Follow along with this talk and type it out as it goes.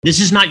This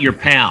is not your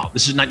pal.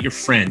 This is not your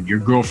friend, your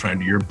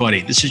girlfriend, or your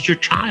buddy. This is your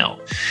child.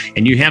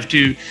 And you have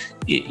to,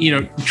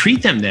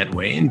 treat them that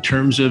way in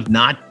terms of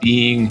not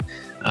being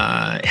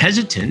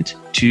hesitant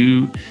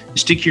to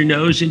stick your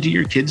nose into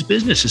your kid's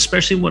business,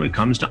 especially when it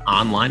comes to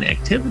online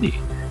activity.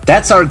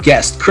 That's our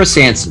guest, Chris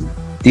Hansen,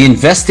 the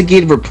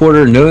investigative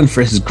reporter known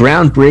for his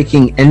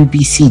groundbreaking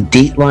NBC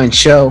Dateline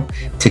show,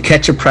 To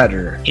Catch a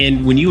Predator.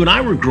 And when you and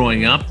I were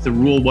growing up, the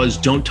rule was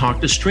don't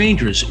talk to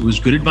strangers. It was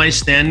good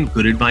advice then,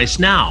 good advice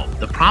now.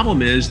 The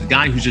problem is the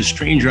guy who's a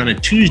stranger on a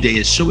Tuesday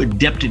is so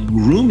adept at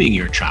grooming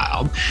your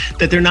child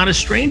that they're not a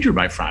stranger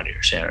by Friday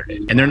or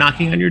Saturday, and they're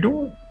knocking on your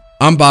door.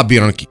 I'm Bob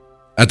Bianchi.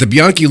 At the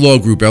Bianchi Law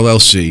Group,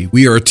 LLC,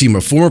 we are a team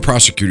of former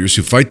prosecutors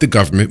who fight the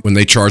government when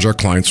they charge our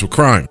clients with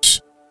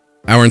crimes.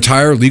 Our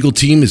entire legal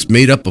team is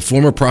made up of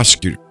former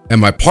prosecutors, and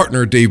my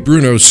partner, Dave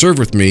Bruno, served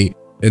with me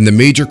in the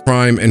major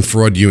crime and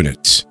fraud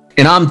units.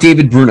 And I'm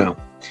David Bruno.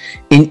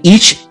 In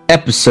each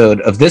episode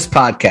of this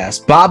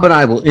podcast, Bob and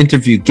I will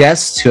interview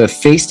guests who have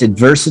faced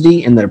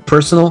adversity in their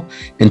personal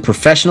and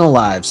professional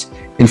lives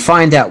and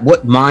find out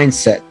what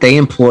mindset they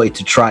employ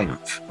to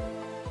triumph.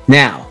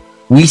 Now,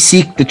 we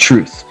seek the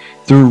truth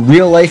through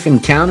real-life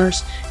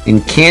encounters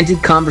and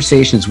candid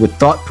conversations with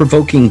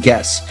thought-provoking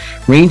guests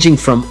ranging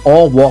from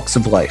all walks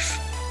of life.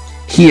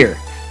 Here,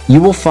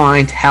 you will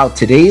find how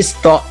today's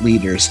thought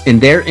leaders in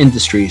their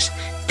industries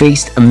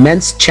faced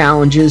immense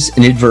challenges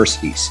and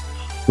adversities,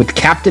 with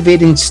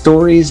captivating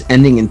stories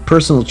ending in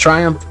personal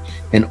triumph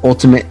and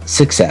ultimate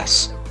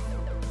success.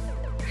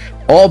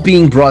 All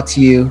being brought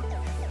to you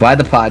by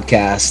the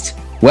podcast,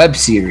 web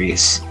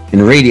series,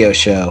 and radio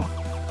show,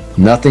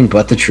 Nothing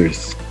But the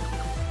Truth.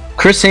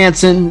 Chris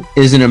Hansen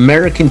is an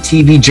American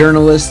TV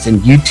journalist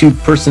and YouTube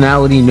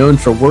personality known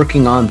for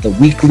working on the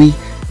weekly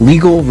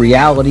legal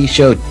reality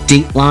show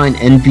Dateline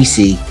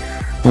NBC,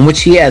 on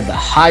which he had the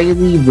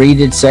highly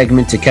rated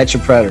segment To Catch a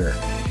Predator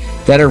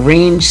that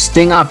arranged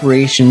sting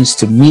operations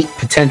to meet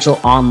potential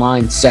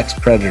online sex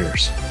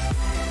predators.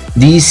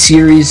 These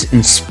series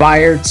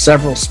inspired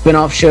several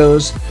spin-off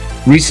shows.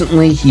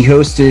 Recently, he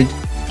hosted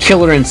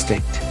Killer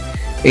Instinct,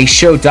 a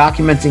show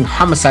documenting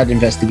homicide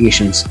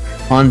investigations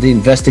on the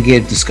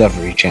Investigative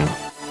Discovery Channel.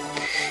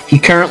 He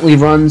currently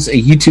runs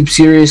a YouTube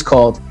series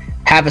called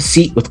Have a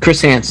Seat with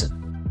Chris Hansen.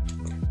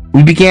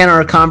 We began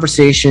our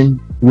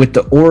conversation with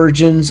the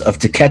origins of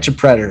To Catch a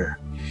Predator,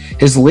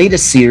 his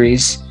latest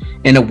series,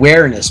 and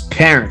awareness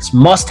parents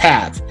must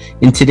have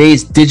in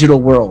today's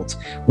digital world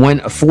when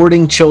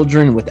affording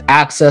children with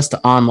access to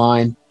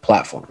online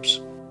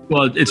platforms.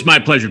 Well, it's my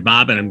pleasure,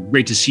 Bob, and I'm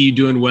great to see you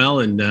doing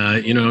well. And,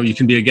 you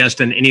can be a guest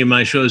on any of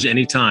my shows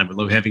anytime. I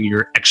love having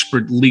your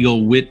expert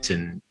legal wit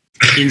and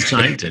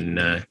insight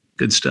and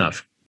good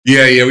stuff.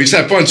 Yeah, we just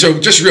have fun. So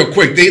just real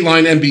quick,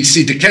 Dateline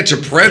NBC, To Catch a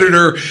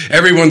Predator.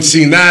 Everyone's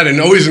seen that,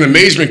 and always an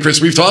amazement, Chris.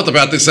 We've talked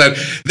about this, that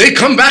they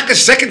come back a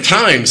second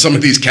time, some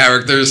of these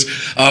characters.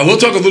 We'll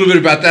talk a little bit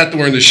about that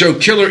during the show.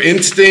 Killer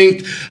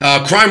Instinct,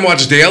 Crime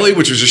Watch Daily,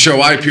 which was a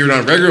show I appeared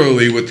on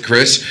regularly with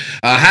Chris.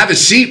 Have a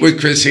Seat with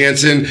Chris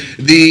Hansen.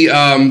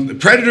 The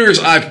Predators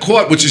I've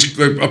Caught, which is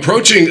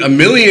approaching 1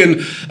 million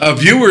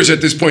viewers at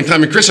this point in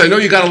time. And Chris, I know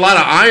you got a lot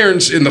of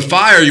irons in the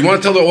fire. You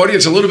want to tell the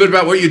audience a little bit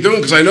about what you're doing?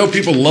 Because I know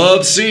people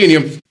love seeing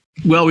you.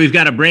 Well, we've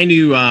got a brand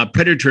new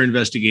Predator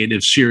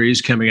investigative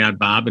series coming out,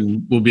 Bob,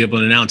 and we'll be able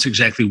to announce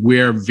exactly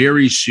where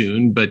very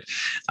soon. But,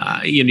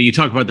 you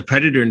talk about the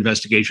Predator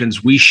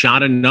investigations. We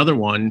shot another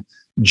one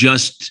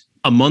just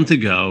a month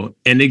ago.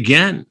 And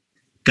again,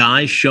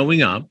 guys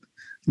showing up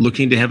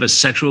looking to have a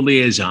sexual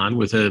liaison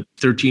with a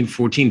 13,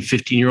 14,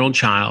 15-year-old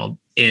child.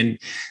 And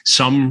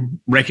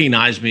some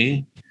recognize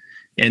me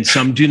and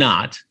some do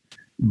not.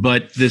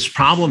 But this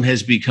problem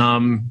has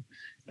become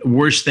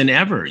worse than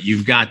ever.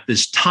 You've got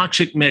this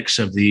toxic mix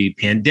of the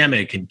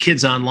pandemic and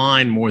kids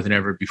online more than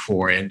ever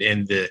before, and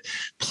the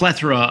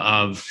plethora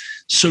of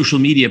social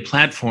media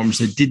platforms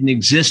that didn't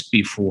exist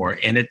before.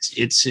 And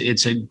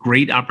it's a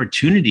great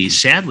opportunity,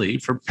 sadly,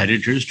 for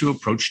predators to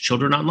approach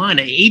children online.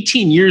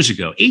 18 years, if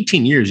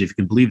you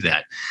can believe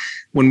that,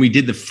 when we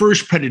did the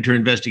first Predator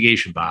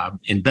investigation, Bob,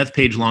 in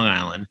Bethpage, Long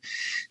Island,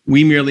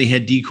 we merely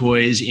had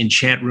decoys in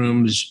chat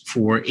rooms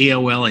for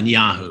AOL and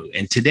Yahoo.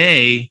 And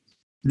today,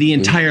 the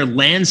entire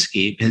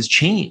landscape has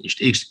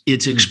changed.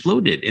 It's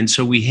exploded. And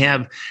so we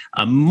have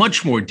a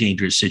much more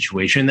dangerous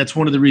situation. That's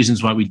one of the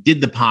reasons why we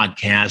did the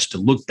podcast, to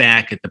look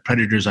back at the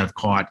predators I've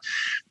caught,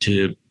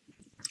 to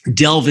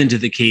delve into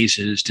the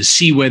cases, to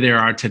see where they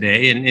are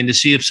today, and to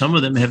see if some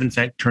of them have in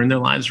fact turned their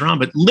lives around.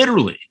 But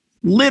literally,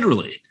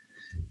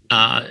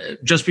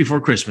 just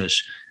before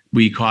Christmas,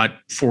 we caught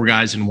 4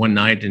 guys in one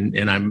night,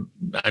 and I'm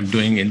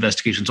doing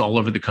investigations all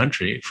over the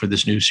country for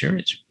this new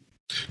series.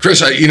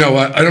 Chris, I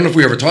don't know if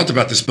we ever talked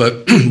about this,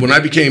 but when I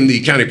became the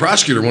county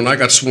prosecutor, when I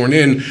got sworn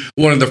in,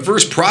 one of the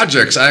first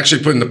projects I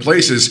actually put into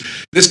place is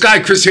this guy,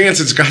 Chris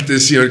Hansen's got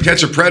this,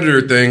 Catch a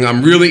Predator thing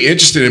I'm really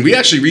interested in. We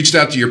actually reached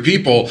out to your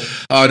people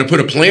to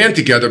put a plan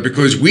together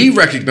because we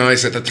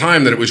recognized at the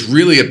time that it was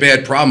really a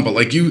bad problem. But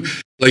like you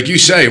like you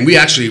say, and we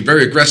actually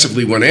very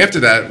aggressively went after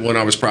that when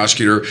I was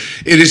prosecutor,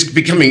 it is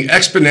becoming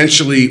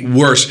exponentially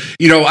worse.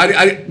 You know,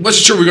 I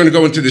wasn't sure we were going to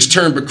go into this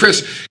term, but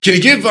Chris, can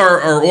you give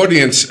our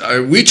audience,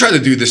 we try to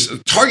do this,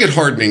 target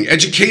hardening,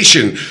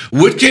 education.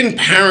 What can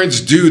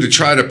parents do to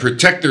try to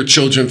protect their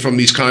children from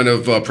these kind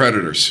of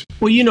predators?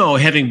 Well, you know,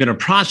 having been a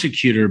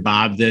prosecutor,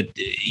 Bob, that,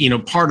 you know,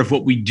 part of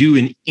what we do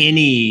in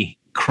any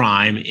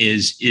crime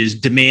is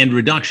demand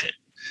reduction.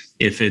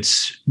 If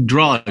it's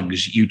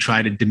drugs, you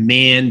try to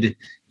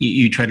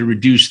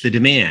reduce the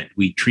demand.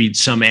 We treat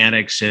some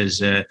addicts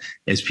as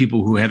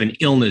people who have an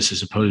illness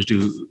as opposed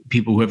to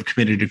people who have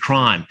committed a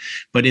crime.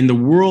 But in the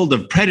world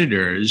of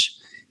predators,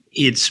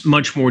 it's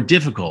much more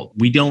difficult.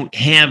 We don't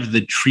have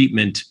the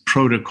treatment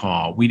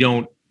protocol. We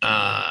don't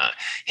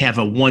have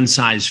a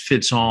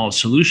one-size-fits-all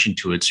solution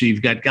to it. So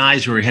you've got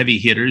guys who are heavy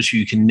hitters who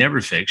you can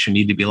never fix, who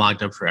need to be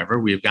locked up forever.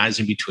 We have guys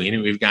in between,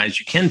 and we have guys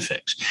you can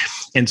fix.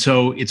 And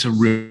so it's a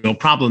real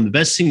problem. The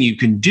best thing you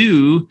can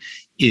do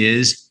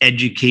is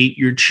educate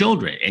your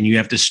children. And you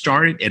have to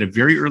start it at a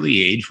very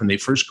early age when they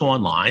first go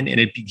online. And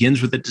it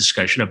begins with a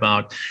discussion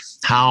about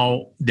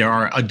how there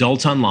are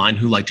adults online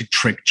who like to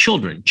trick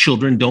children.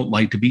 Children don't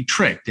like to be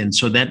tricked. And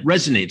so that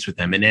resonates with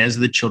them. And as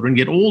the children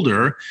get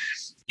older,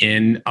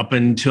 and up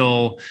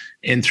until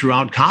and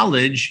throughout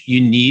college,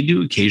 you need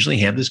to occasionally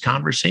have this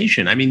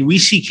conversation. I mean, we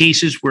see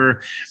cases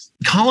where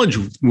college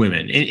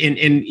women and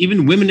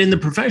even women in the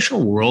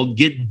professional world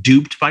get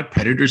duped by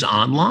predators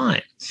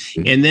online.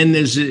 And then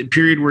there's a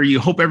period where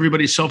you hope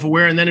everybody's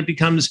self-aware, and then it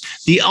becomes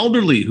the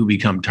elderly who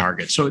become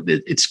targets. So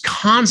it's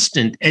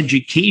constant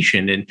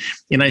education.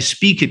 And I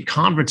speak at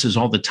conferences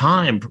all the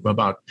time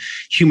about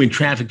human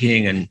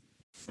trafficking and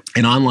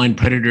online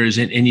predators.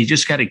 And you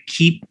just got to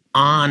keep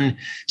on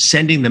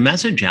sending the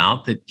message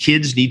out that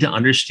kids need to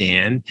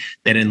understand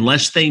that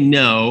unless they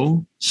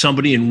know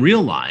somebody in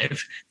real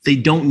life, they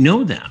don't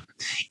know them.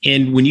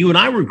 And when you and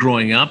I were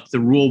growing up, the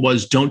rule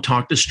was don't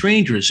talk to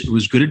strangers. It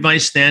was good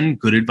advice then,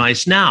 good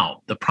advice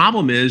now. The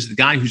problem is the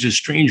guy who's a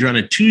stranger on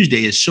a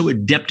Tuesday is so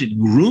adept at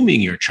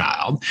grooming your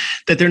child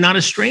that they're not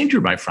a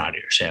stranger by Friday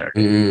or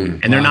Saturday.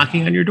 And they're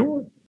knocking on your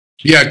door.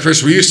 Yeah,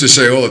 Chris, we used to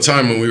say all the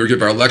time when we would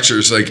give our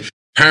lectures, like,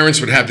 parents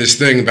would have this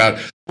thing about,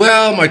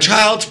 well, my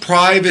child's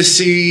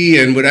privacy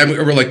and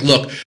whatever. We're like,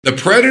 look, the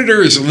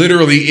predator is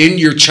literally in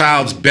your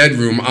child's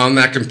bedroom on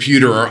that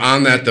computer or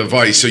on that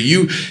device. So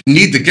you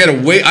need to get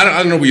away. I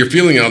don't know what your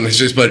feeling on this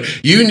is, but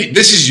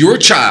this is your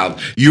child.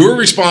 You're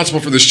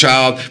responsible for this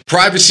child.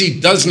 Privacy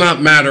does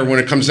not matter when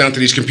it comes down to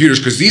these computers,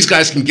 because these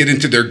guys can get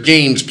into their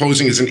games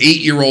posing as an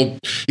 8-year-old,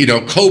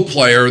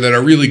 co-player that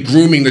are really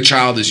grooming the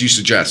child, as you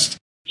suggest.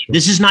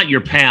 This is not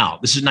your pal.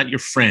 This is not your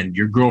friend,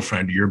 your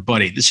girlfriend, or your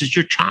buddy. This is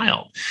your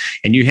child.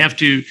 And you have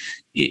to,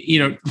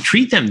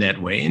 treat them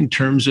that way in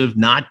terms of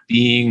not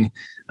being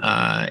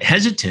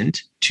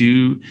hesitant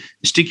to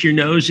stick your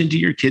nose into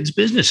your kid's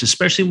business,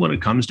 especially when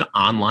it comes to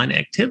online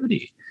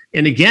activity.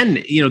 And again,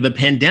 the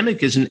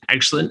pandemic is an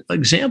excellent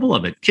example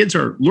of it. Kids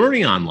are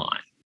learning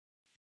online.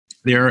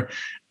 They're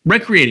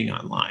recreating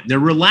online. They're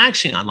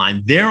relaxing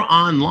online. They're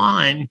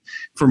online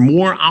for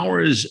more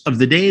hours of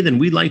the day than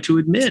we'd like to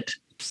admit.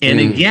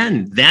 And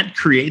again, that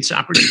creates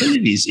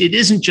opportunities. It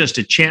isn't just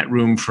a chat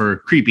room for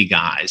creepy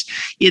guys.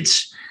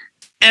 It's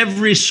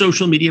every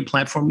social media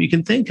platform you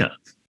can think of,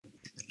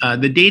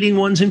 the dating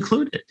ones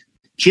included.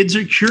 Kids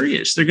are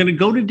curious. They're going to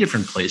go to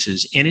different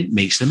places, and it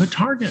makes them a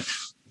target.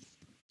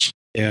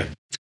 Yeah.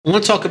 I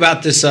want to talk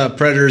about this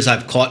Predators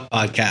I've Caught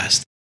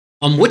podcast.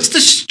 What's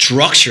the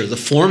structure, the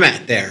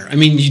format there? I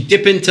mean, you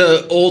dip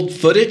into old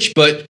footage,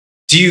 but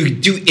do you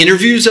do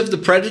interviews of the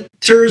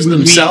predators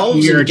themselves?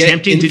 We are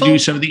attempting to do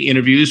some of the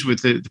interviews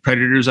with the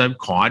predators I've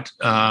caught.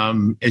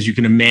 As you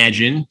can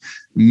imagine,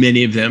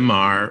 many of them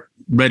are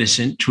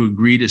reticent to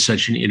agree to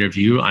such an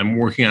interview. I'm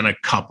working on a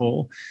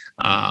couple.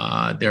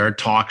 There are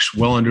talks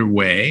well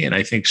underway, and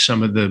I think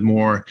some of the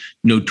more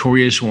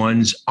notorious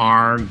ones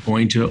are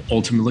going to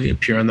ultimately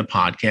appear on the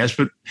podcast.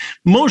 But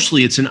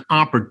mostly it's an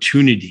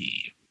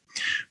opportunity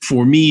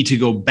for me to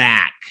go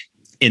back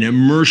and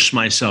immerse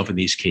myself in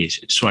these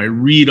cases. So I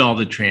read all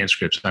the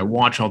transcripts, I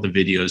watch all the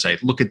videos, I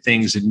look at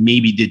things that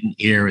maybe didn't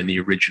air in the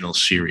original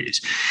series.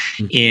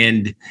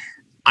 And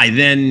I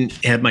then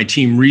have my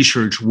team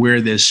research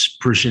where this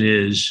person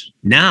is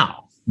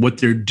now, what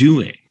they're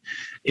doing,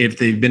 if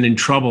they've been in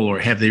trouble or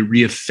have they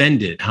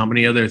reoffended, how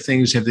many other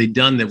things have they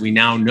done that we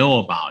now know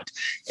about?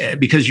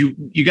 Because you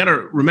got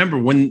to remember,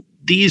 when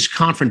these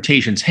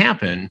confrontations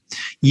happen,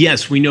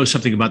 yes, we know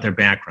something about their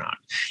background.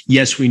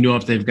 Yes, we know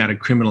if they've got a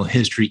criminal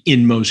history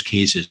in most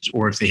cases,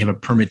 or if they have a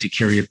permit to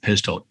carry a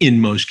pistol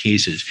in most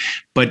cases.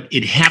 But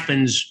it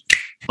happens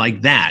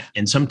like that.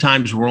 And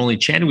sometimes we're only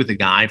chatting with a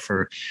guy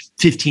for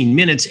 15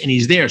 minutes and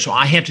he's there. So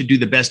I have to do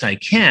the best I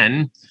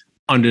can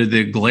under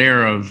the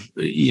glare of,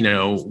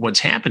 what's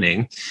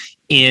happening.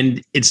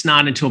 And it's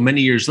not until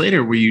many years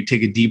later where you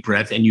take a deep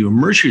breath and you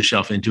immerse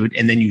yourself into it,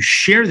 and then you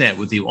share that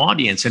with the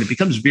audience, and it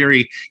becomes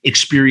very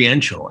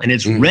experiential, and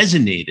it's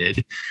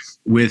resonated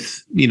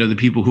with, the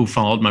people who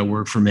followed my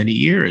work for many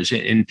years.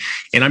 And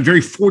I'm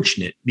very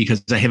fortunate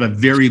because I have a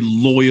very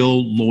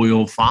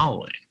loyal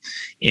following.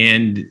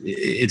 And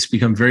it's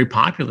become very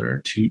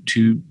popular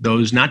to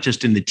those, not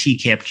just in the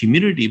TCAP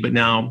community, but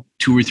now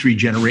 2 or 3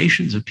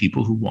 generations of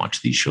people who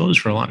watch these shows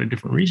for a lot of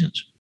different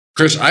reasons.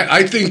 Chris,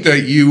 I think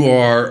that you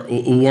are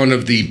one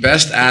of the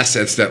best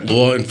assets that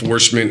law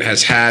enforcement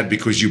has had,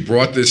 because you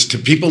brought this to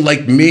people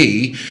like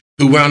me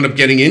who wound up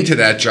getting into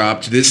that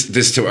job,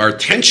 to our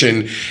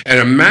attention, and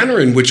a manner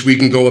in which we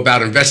can go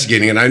about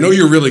investigating. And I know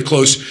you're really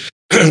close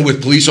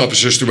with police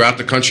officers throughout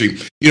the country.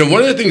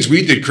 One of the things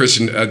we did, Chris,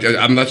 and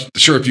I'm not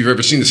sure if you've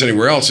ever seen this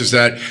anywhere else, is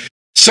that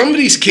some of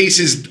these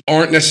cases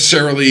aren't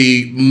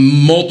necessarily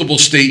multiple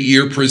state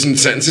year prison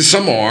sentences.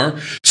 Some are,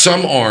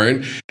 some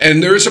aren't.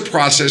 And there is a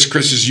process,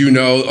 Chris, as you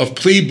know, of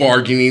plea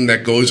bargaining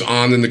that goes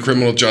on in the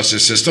criminal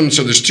justice system.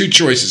 So there's 2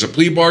 choices: a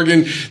plea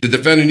bargain, the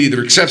defendant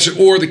either accepts it,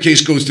 or the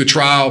case goes to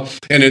trial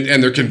and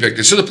they're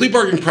convicted. So the plea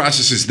bargaining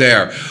process is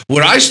there.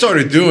 What I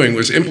started doing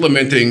was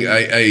implementing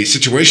a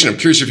situation. I'm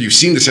curious if you've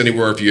seen this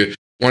anywhere, if you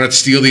want to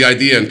steal the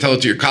idea and tell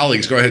it to your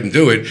colleagues, go ahead and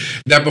do it,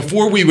 that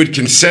before we would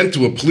consent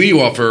to a plea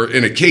offer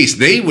in a case,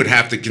 they would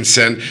have to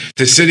consent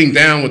to sitting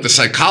down with the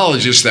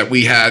psychologists that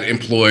we had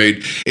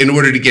employed in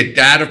order to get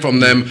data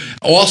from them.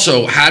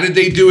 Also, how did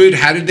they do it?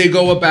 How did they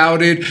go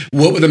about it?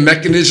 What were the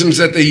mechanisms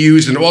that they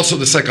used? And also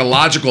the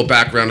psychological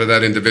background of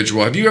that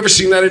individual. Have you ever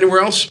seen that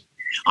anywhere else?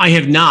 I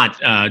have not,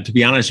 to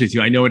be honest with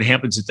you. I know it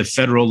happens at the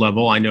federal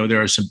level. I know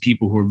there are some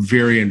people who are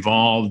very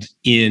involved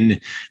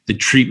in the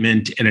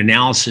treatment and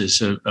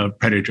analysis of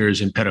predators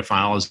and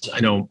pedophiles. I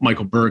know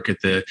Michael Burke at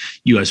the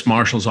U.S.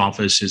 Marshal's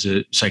Office is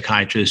a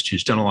psychiatrist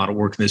who's done a lot of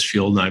work in this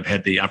field, and I've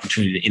had the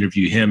opportunity to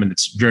interview him, and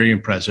it's very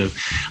impressive.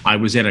 I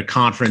was at a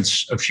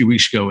conference a few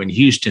weeks ago in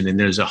Houston, and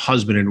there's a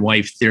husband and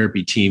wife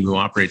therapy team who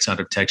operates out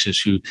of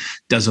Texas who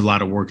does a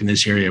lot of work in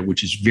this area,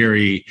 which is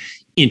very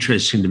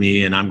interesting to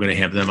me, and I'm going to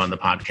have them on the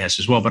podcast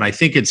as well. But I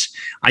think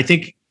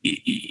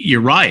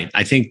you're right.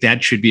 I think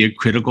that should be a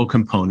critical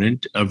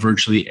component of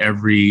virtually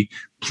every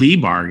plea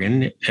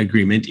bargain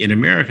agreement in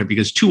America,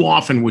 because too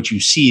often what you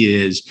see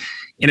is,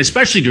 and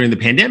especially during the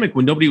pandemic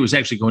when nobody was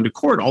actually going to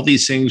court, all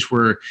these things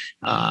were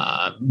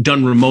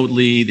done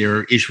remotely.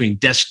 They're issuing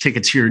desk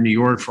tickets here in New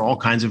York for all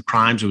kinds of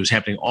crimes. It was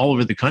happening all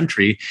over the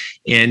country.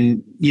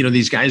 And,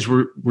 these guys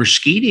were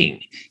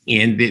skating,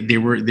 and there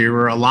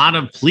were a lot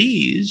of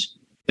pleas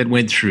that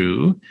went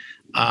through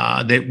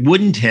that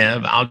wouldn't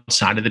have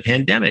outside of the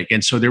pandemic.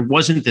 And so there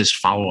wasn't this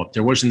follow-up.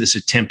 There wasn't this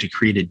attempt to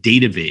create a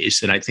database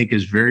that I think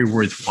is very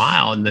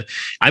worthwhile. And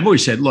I've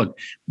always said, look,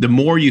 the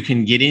more you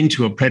can get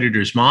into a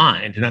predator's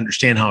mind and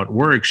understand how it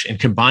works and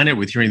combine it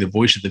with hearing the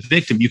voice of the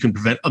victim, you can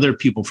prevent other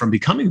people from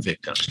becoming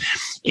victims.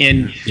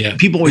 And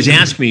people always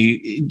ask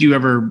me, do you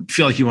ever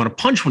feel like you want to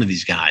punch one of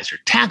these guys or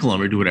tackle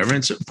them or do whatever?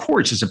 And so, of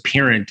course, as a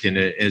parent and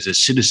as a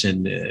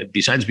citizen,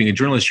 besides being a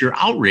journalist, you're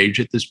outraged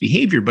at this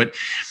behavior. But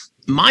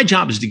my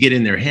job is to get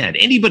in their head.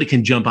 Anybody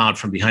can jump out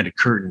from behind a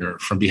curtain or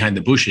from behind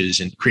the bushes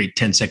and create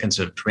 10 seconds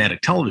of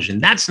dramatic television.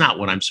 That's not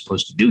what I'm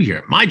supposed to do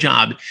here. My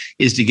job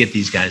is to get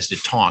these guys to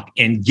talk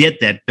and get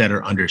that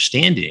better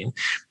understanding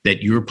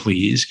that your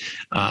pleas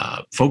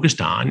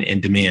focused on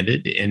and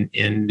demanded.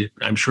 And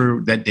I'm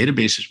sure that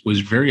database was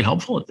very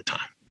helpful at the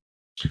time.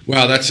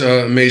 Wow, that's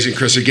amazing,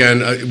 Chris.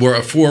 Again, we're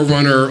a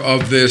forerunner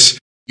of this.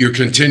 You're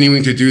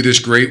continuing to do this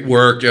great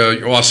work. You're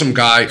an awesome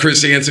guy.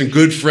 Chris Hansen,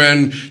 good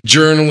friend,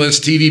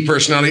 journalist, TV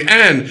personality,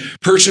 and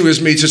person who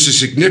has made such a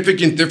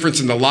significant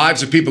difference in the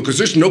lives of people. Because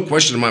there's no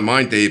question in my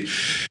mind,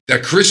 Dave,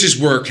 that Chris's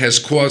work has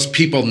caused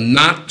people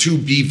not to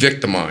be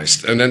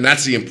victimized. And then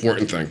that's the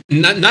important thing.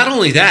 Not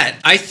only that,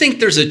 I think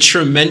there's a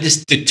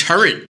tremendous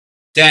deterrent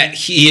that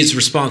he is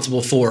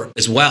responsible for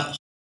as well.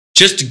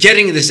 Just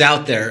getting this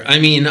out there. I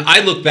mean, I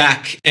look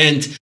back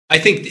and I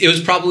think it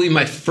was probably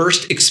my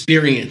first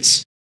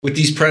experience with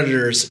these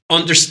predators,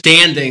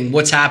 understanding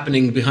what's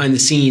happening behind the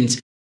scenes.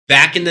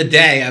 Back in the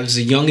day, I was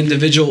a young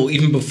individual,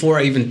 even before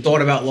I even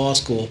thought about law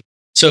school.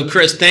 So,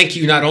 Chris, thank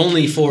you not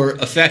only for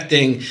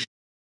affecting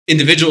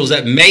individuals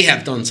that may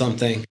have done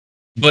something,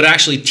 but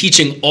actually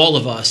teaching all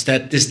of us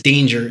that this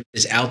danger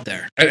is out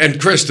there. And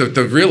Chris, to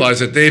realize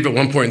that Dave at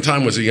one point in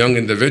time was a young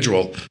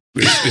individual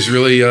is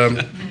really,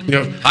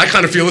 I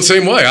kind of feel the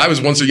same way. I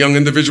was once a young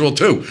individual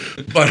too.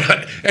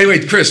 But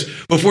anyway, Chris,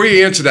 before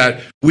you answer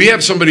that, we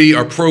have somebody,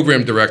 our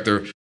program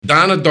director,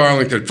 Donna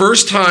Darlington,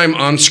 first time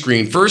on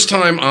screen, first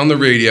time on the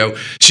radio.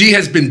 She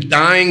has been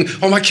dying.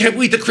 Oh, I can't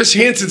wait that Chris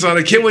Hansen's on.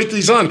 I can't wait that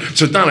he's on.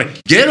 So, Donna,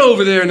 get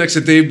over there next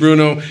to Dave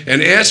Bruno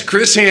and ask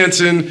Chris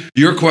Hansen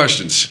your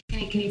questions.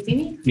 Can you see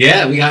me?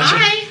 Yeah, we got you.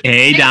 Hi.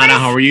 Hey, Donna,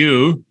 how are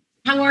you?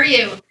 How are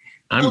you?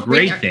 I'm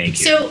great, thank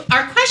you. So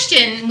our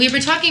question, we were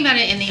talking about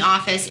it in the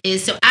office,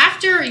 is so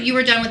after you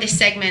were done with the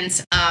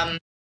segments on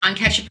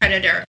Catch a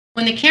Predator,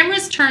 when the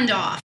cameras turned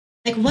off,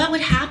 like what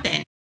would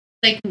happen?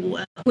 Like,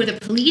 were the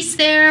police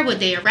there? Would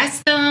they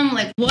arrest them?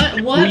 Like,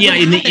 what? Well, yeah,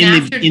 in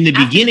the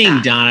beginning,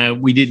 that? Donna,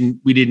 we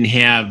didn't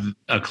have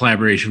a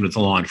collaboration with the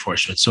law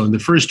enforcement. So in the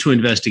first two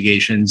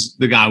investigations,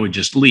 the guy would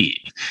just leave.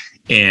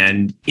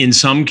 And in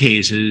some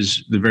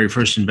cases, the very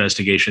first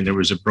investigation, there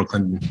was a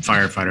Brooklyn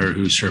firefighter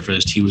who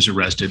surfaced. He was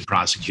arrested,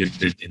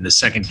 prosecuted. In the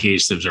second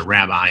case, there was a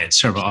rabbi and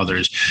several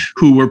others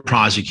who were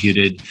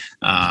prosecuted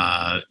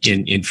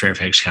in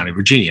Fairfax County,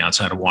 Virginia,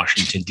 outside of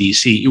Washington,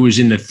 D.C. It was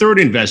in the third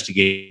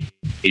investigation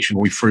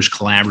where we first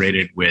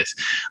collaborated with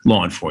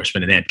law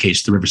enforcement, in that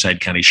case, the Riverside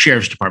County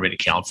Sheriff's Department in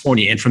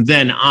California. And from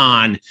then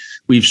on,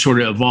 we've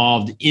sort of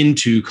evolved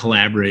into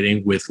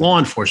collaborating with law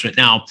enforcement.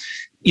 Now,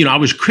 I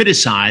was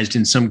criticized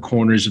in some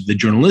corners of the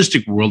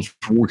journalistic world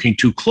for working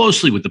too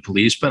closely with the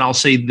police, but I'll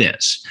say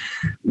this.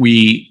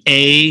 We,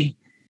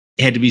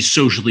 had to be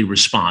socially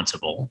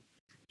responsible,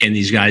 and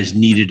these guys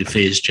needed to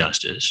face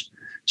justice.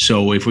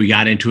 So if we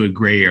got into a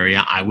gray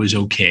area, I was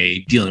okay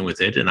dealing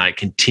with it, and I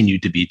continue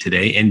to be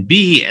today. And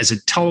B, as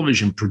a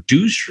television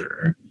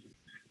producer,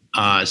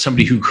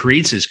 somebody who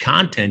creates this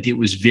content, it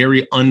was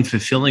very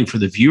unfulfilling for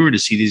the viewer to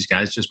see these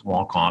guys just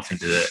walk off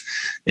into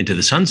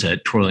the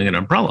sunset, twirling an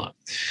umbrella.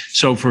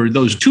 So for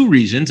those two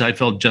reasons, I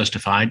felt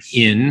justified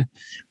in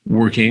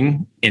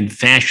working and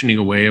fashioning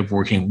a way of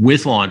working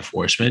with law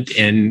enforcement.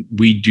 And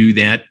we do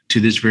that to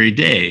this very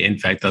day. In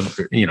fact,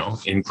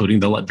 including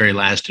the very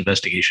last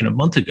investigation a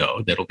month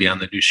ago, that'll be on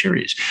the new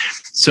series.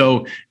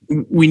 So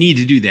we need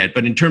to do that.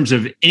 But in terms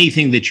of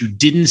anything that you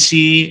didn't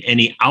see,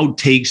 any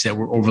outtakes that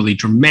were overly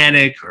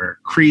dramatic or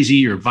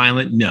crazy or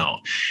violent, no.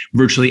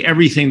 Virtually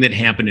everything that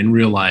happened in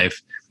real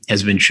life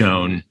has been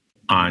shown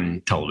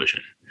on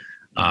television.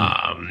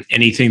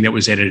 Anything that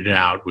was edited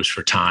out was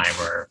for time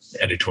or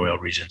editorial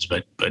reasons,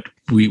 but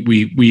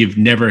we've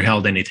never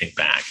held anything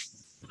back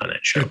on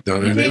that show.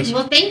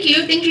 Well, thank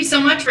you so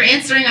much for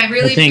answering. I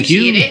really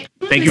appreciate it.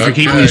 Thank you for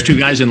keeping these two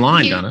guys in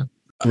line, Donna.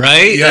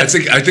 Right? Yeah, I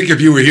think if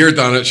you were here,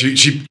 Donna,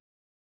 she'd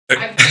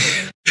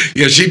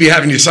be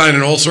having you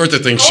signing all sorts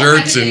of things,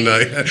 shirts and. All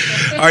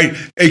right,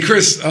 hey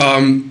Chris, go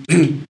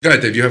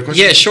ahead, Dave. You have a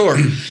question? Yeah, sure.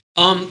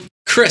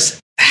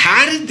 Chris,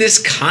 how did this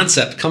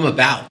concept come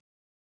about?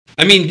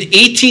 I mean,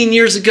 18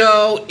 years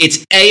ago, it's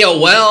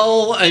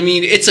AOL. I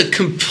mean, it's a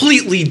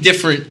completely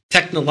different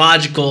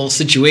technological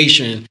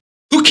situation.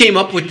 Who came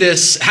up with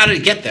this? How did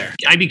it get there?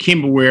 I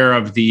became aware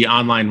of the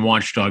online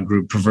watchdog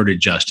group Perverted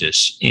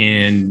Justice.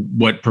 And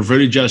what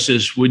Perverted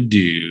Justice would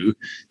do,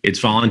 its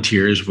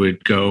volunteers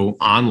would go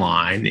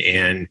online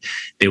and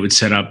they would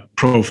set up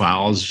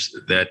profiles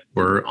that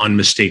were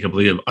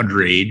unmistakably of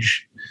underage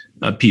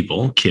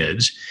people,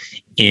 kids,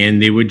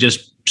 and they would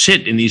just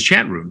sit in these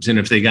chat rooms. And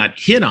if they got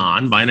hit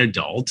on by an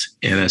adult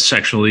and a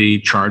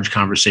sexually charged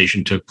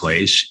conversation took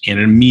place and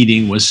a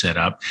meeting was set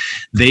up,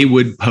 they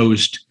would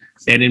post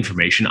that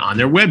information on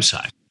their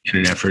website in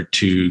an effort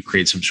to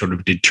create some sort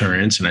of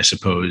deterrence and, I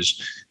suppose,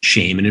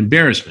 shame and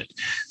embarrassment.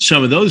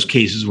 Some of those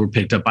cases were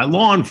picked up by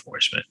law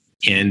enforcement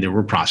and there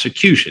were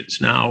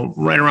prosecutions. Now,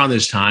 right around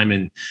this time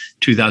in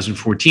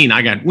 2014,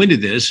 I got wind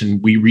of this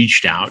and we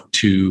reached out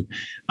to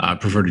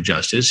Perverted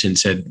Justice and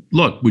said,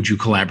 look, would you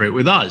collaborate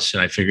with us?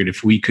 And I figured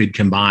if we could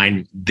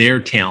combine their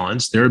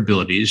talents, their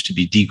abilities to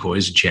be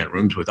decoys in chat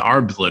rooms with our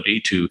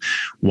ability to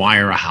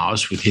wire a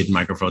house with hidden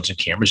microphones and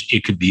cameras,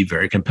 it could be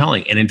very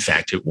compelling. And in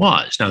fact, it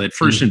was. Now, that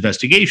first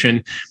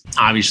investigation,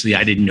 obviously,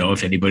 I didn't know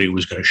if anybody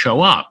was going to show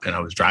up. And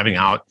I was driving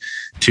out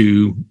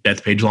to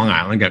Bethpage, Long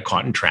Island, got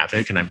caught in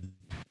traffic, and I'm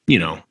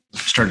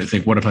starting to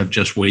think, what if I've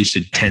just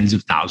wasted tens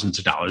of thousands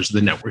of dollars of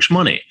the network's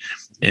money?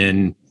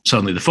 And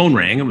suddenly the phone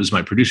rang. It was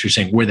my producer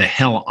saying, where the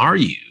hell are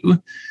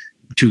you?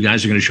 Two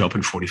guys are going to show up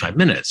in 45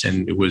 minutes.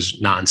 And it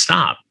was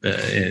nonstop.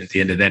 At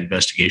the end of that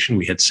investigation,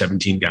 we had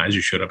 17 guys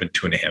who showed up in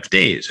 2.5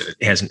 days. And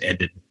it hasn't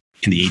ended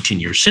in the 18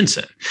 years since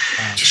then.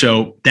 Wow.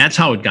 So that's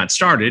how it got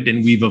started.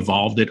 And we've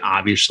evolved it,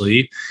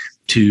 obviously,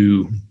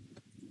 to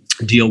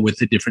deal with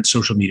the different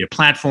social media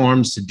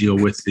platforms, to deal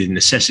with the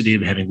necessity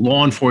of having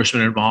law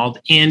enforcement involved,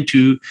 and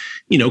to,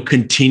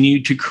 continue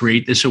to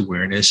create this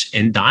awareness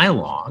and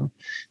dialogue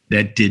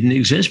that didn't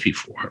exist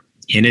before.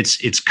 And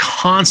it's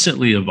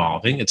constantly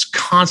evolving, it's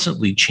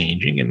constantly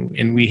changing,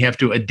 and we have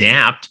to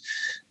adapt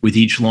with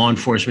each law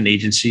enforcement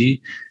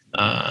agency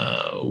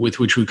with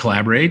which we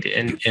collaborate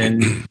and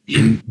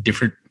in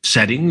different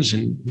settings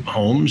and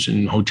homes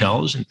and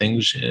hotels and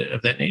things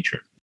of that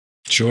nature.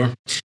 Sure.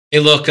 Hey,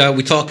 look,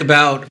 we talk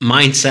about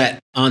mindset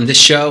on this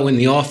show in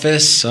the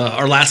office.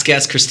 Our last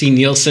guest, Christine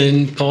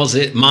Nielsen, calls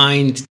it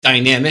mind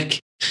dynamic.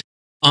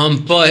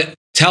 But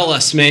tell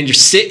us, man, you're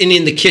sitting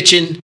in the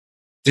kitchen.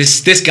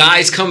 This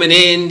guy's coming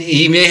in.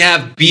 He may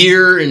have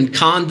beer and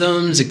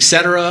condoms,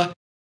 etc.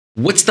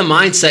 What's the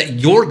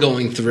mindset you're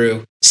going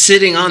through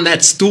sitting on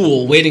that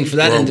stool waiting for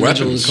that Or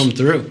individual weapons. to come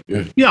through.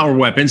 Yeah, or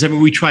weapons. I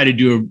mean, we try to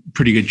do a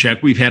pretty good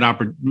check. We've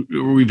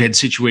had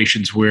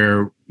situations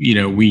where,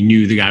 we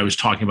knew the guy was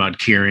talking about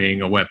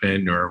carrying a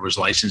weapon or was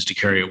licensed to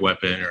carry a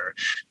weapon or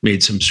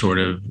made some sort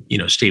of,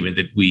 statement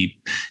that we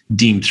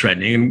deemed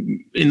threatening.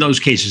 And in those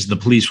cases, the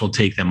police will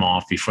take them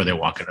off before they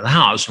walk into the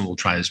house, and we'll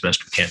try as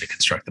best we can to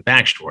construct the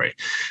backstory.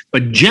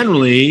 But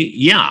generally,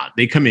 yeah,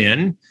 they come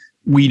in.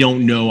 We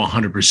don't know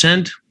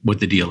 100% what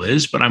the deal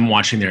is, but I'm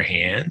watching their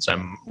hands.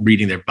 I'm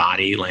reading their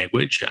body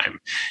language. I'm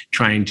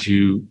trying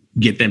to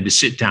get them to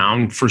sit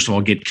down. First of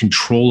all, get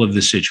control of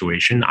the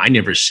situation. I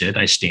never sit.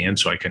 I stand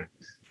so I can,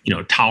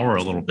 tower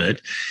a little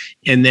bit.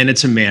 And then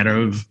it's a matter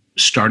of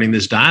starting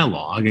this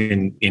dialogue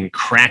and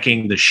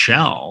cracking the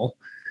shell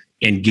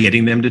and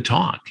getting them to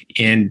talk.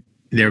 And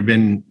there have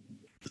been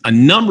a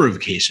number of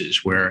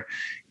cases where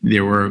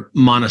there were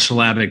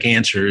monosyllabic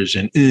answers,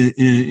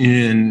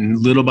 and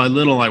little by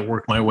little, I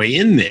work my way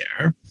in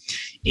there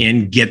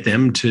and get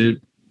them to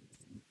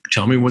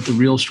tell me what the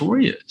real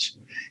story is.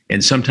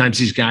 And sometimes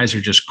these guys are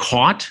just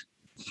caught,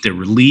 they're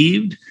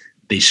relieved,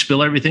 they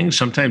spill everything.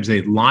 Sometimes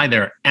they lie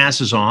their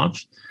asses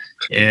off.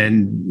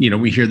 And,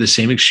 we hear the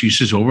same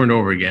excuses over and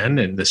over again,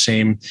 and the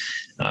same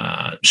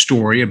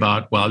story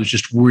about, well, I was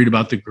just worried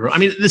about the girl. I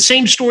mean, the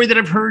same story that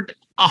I've heard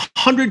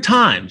 100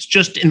 times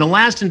just in the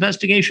last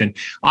investigation.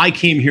 I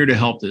came here to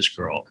help this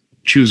girl.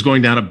 She was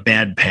going down a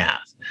bad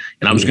path,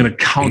 and I was going to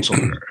counsel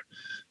her.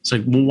 It's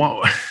like,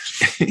 well,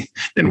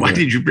 then why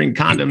did you bring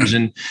condoms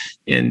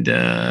and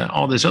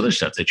all this other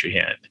stuff that you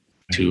had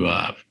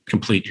to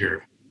complete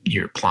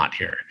your plot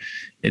here?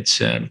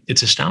 It's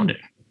astounding.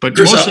 But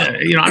Chris,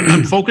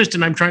 I'm focused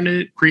and I'm trying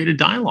to create a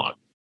dialogue.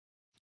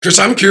 Chris,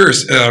 I'm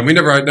curious. I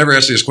never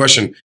asked you this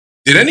question.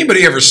 Did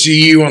anybody ever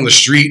see you on the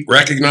street,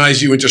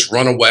 recognize you, and just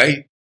run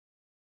away?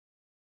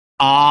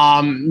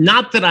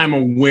 Not that I'm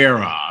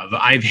aware of.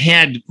 I've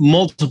had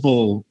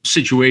multiple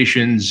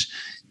situations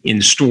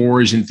in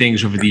stores and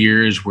things over the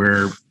years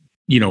where,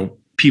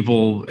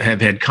 people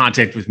have had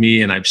contact with me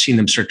and I've seen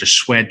them start to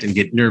sweat and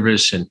get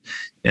nervous. And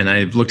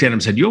I've looked at them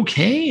and said, "You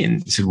okay?"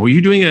 And he said, "Well,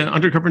 you doing an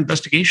undercover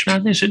investigation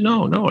on me?" I said,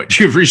 No. Do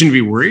you have reason to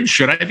be worried?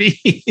 Should I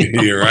be?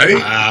 You're right.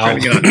 Wow.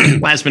 Trying to get a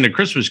last minute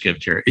Christmas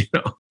gift here.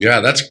 Yeah,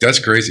 that's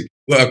crazy.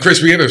 Well,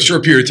 Chris, we have a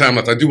short period of time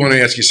left. I do want to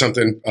ask you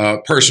something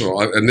personal,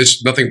 and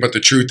this nothing but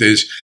the truth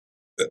is.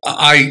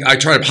 I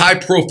try to high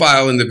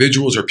profile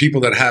individuals or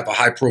people that have a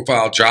high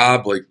profile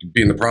job, like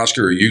being the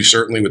prosecutor, or you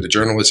certainly with the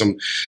journalism,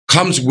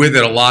 comes with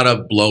it a lot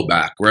of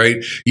blowback, right?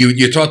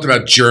 You talked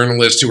about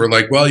journalists who are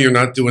like, well, you're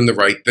not doing the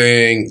right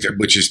thing,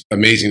 which is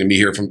amazing to me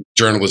here from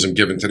journalism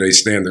given today's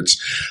standards.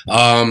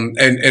 And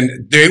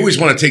they always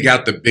want to take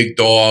out the big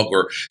dog,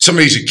 or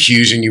somebody's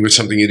accusing you of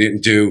something you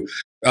didn't do.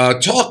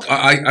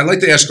 I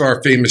like to ask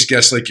our famous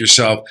guests like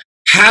yourself,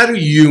 how do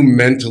you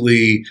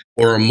mentally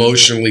or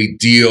emotionally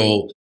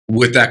deal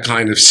with that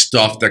kind of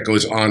stuff that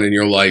goes on in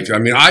your life? I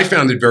mean, I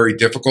found it very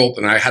difficult,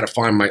 and I had to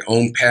find my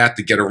own path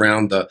to get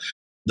around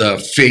the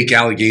fake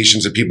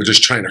allegations of people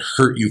just trying to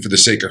hurt you for the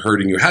sake of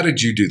hurting you. How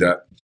did you do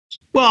that?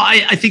 Well,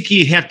 I think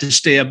you have to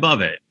stay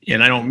above it.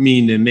 And I don't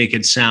mean to make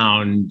it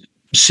sound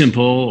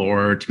simple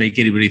or to make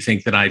anybody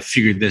think that I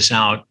figured this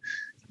out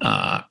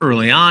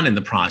early on in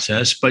the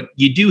process, but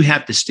you do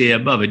have to stay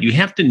above it. You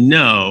have to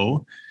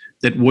know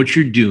that what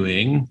you're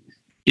doing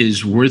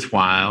is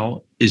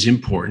worthwhile, is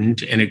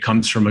important, and it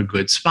comes from a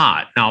good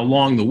spot. Now,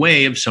 along the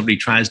way, if somebody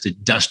tries to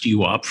dust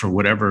you up for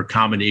whatever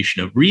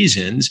combination of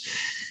reasons,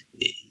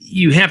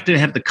 you have to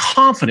have the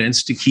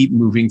confidence to keep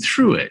moving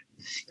through it.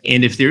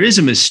 And if there is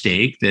a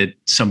mistake that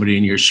somebody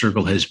in your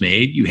circle has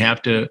made, you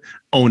have to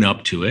own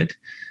up to it,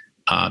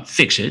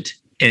 fix it,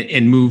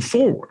 and move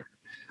forward.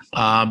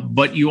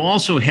 But you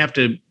also have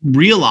to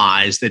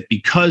realize that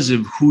because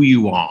of who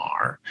you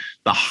are,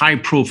 the high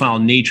profile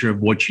nature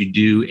of what you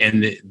do,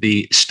 and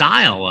the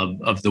style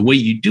of the way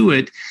you do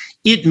it,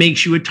 it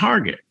makes you a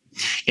target.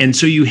 And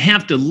so you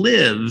have to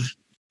live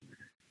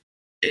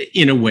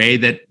in a way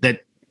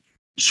that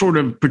sort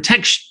of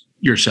protects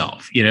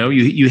yourself.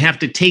 You have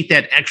to take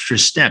that extra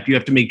step. You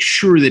have to make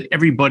sure that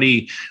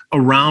everybody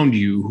around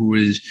you who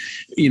is,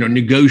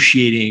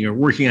 negotiating or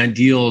working on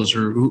deals,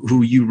 or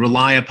who you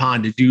rely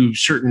upon to do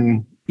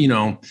certain,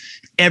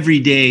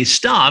 everyday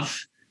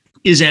stuff,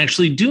 is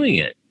actually doing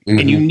it. Mm-hmm.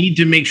 And you need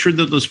to make sure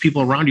that those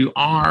people around you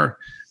are,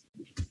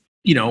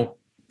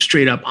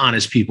 straight up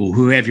honest people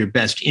who have your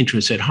best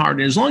interests at heart.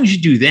 And as long as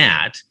you do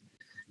that,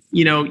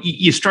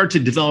 you start to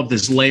develop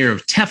this layer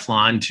of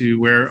Teflon to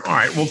where, all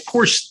right, well, of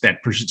course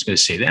that person's going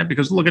to say that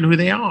because look at who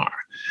they are.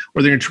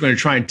 Or they're going to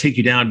try and take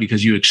you down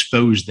because you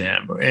expose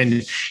them.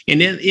 And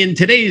in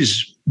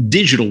today's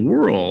digital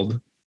world,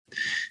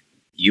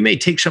 you may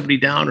take somebody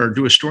down or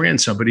do a story on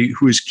somebody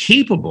who is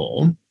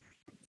capable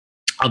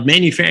of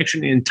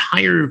manufacturing an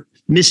entire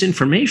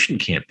misinformation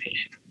campaign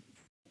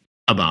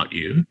about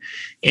you.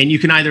 And you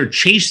can either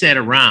chase that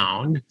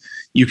around,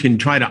 you can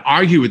try to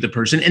argue with the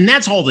person, and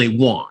that's all they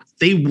want.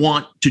 They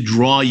want to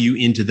draw you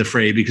into the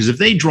fray, because if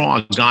they draw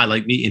a guy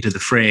like me into the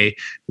fray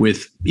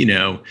with,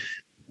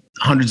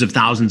 hundreds of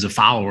thousands of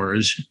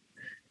followers,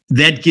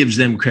 that gives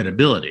them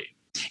credibility.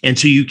 And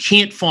so you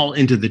can't fall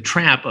into the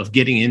trap of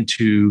getting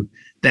into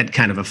that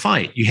kind of a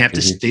fight. You have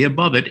to stay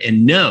above it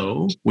and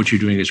know what you're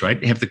doing is right,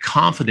 and have the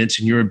confidence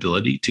in your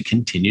ability to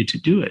continue to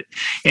do it.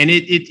 And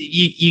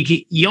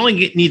you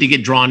only need to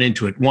get drawn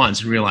into it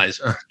once and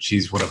realize, oh,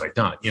 geez, what have I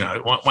done? You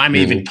know, why am I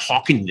even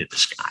talking to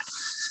this guy?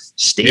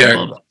 Stay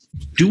above it.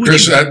 Do what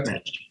Chris, you do.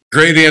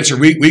 Great answer.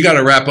 We got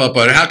to wrap up,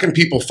 but how can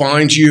people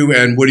find you,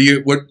 and what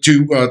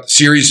two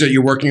series that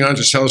you're working on?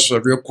 Just tell us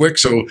real quick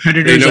so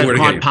Predators they know where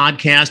to get you.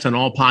 Podcast on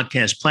all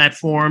podcast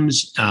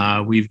platforms.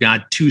 We've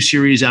got 2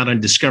 series out on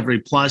Discovery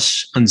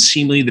Plus: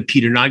 Unseemly, the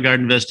Peter Nygard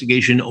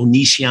investigation;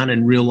 Onision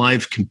in real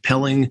life,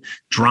 compelling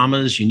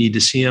dramas. You need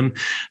to see them.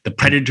 The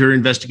Predator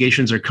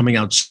investigations are coming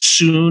out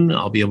soon.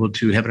 I'll be able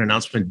to have an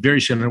announcement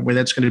very soon on where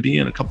that's going to be,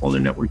 and a couple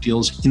other network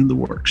deals in the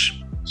works.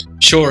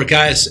 Sure,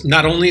 guys.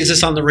 Not only is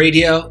this on the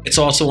radio, it's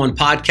also on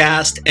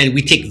podcast, and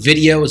we take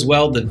video as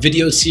well. The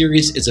video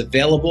series is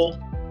available.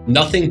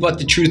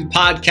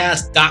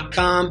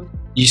 NothingButTheTruthPodcast.com.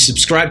 You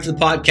subscribe to the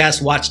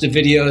podcast, watch the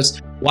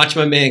videos, watch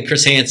my man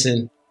Chris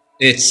Hansen.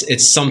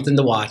 It's something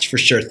to watch for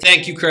sure.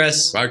 Thank you,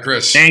 Chris. Bye,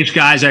 Chris. Thanks,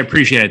 guys. I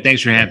appreciate it.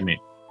 Thanks for having me.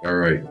 All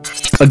right.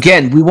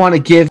 Again, we want to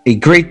give a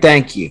great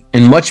thank you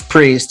and much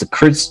praise to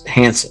Chris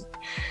Hansen,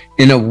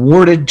 an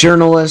awarded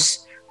journalist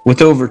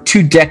with over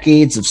 2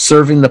 decades of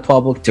serving the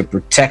public to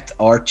protect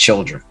our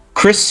children.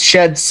 Chris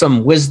shed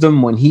some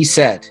wisdom when he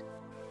said,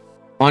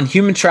 on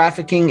human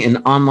trafficking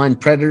and online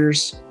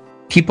predators,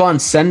 keep on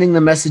sending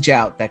the message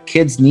out that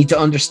kids need to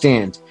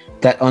understand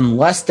that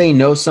unless they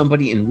know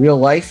somebody in real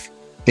life,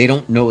 they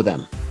don't know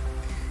them.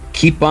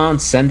 Keep on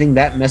sending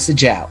that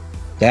message out.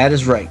 That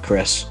is right,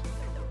 Chris.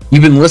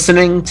 You've been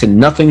listening to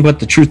Nothing But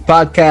the Truth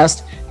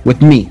podcast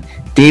with me,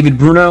 David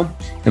Bruno,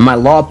 and my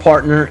law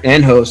partner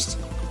and host,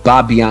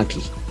 Bob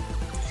Bianchi.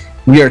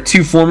 We are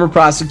 2 former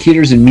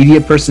prosecutors and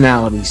media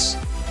personalities.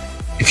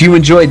 If you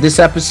enjoyed this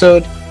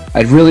episode,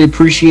 I'd really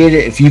appreciate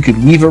it if you could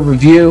leave a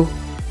review,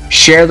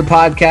 share the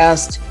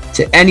podcast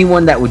to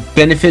anyone that would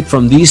benefit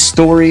from these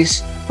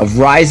stories of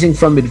rising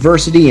from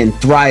adversity and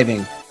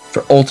thriving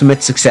for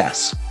ultimate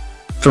success.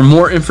 For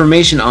more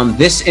information on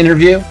this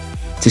interview,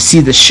 to see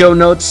the show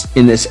notes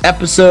in this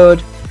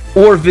episode,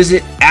 or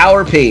visit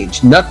our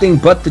page,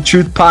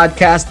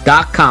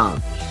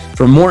 NothingButTheTruthPodcast.com,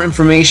 for more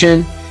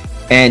information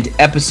and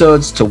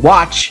episodes to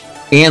watch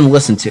and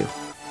listen to,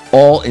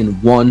 all in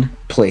one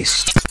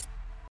place.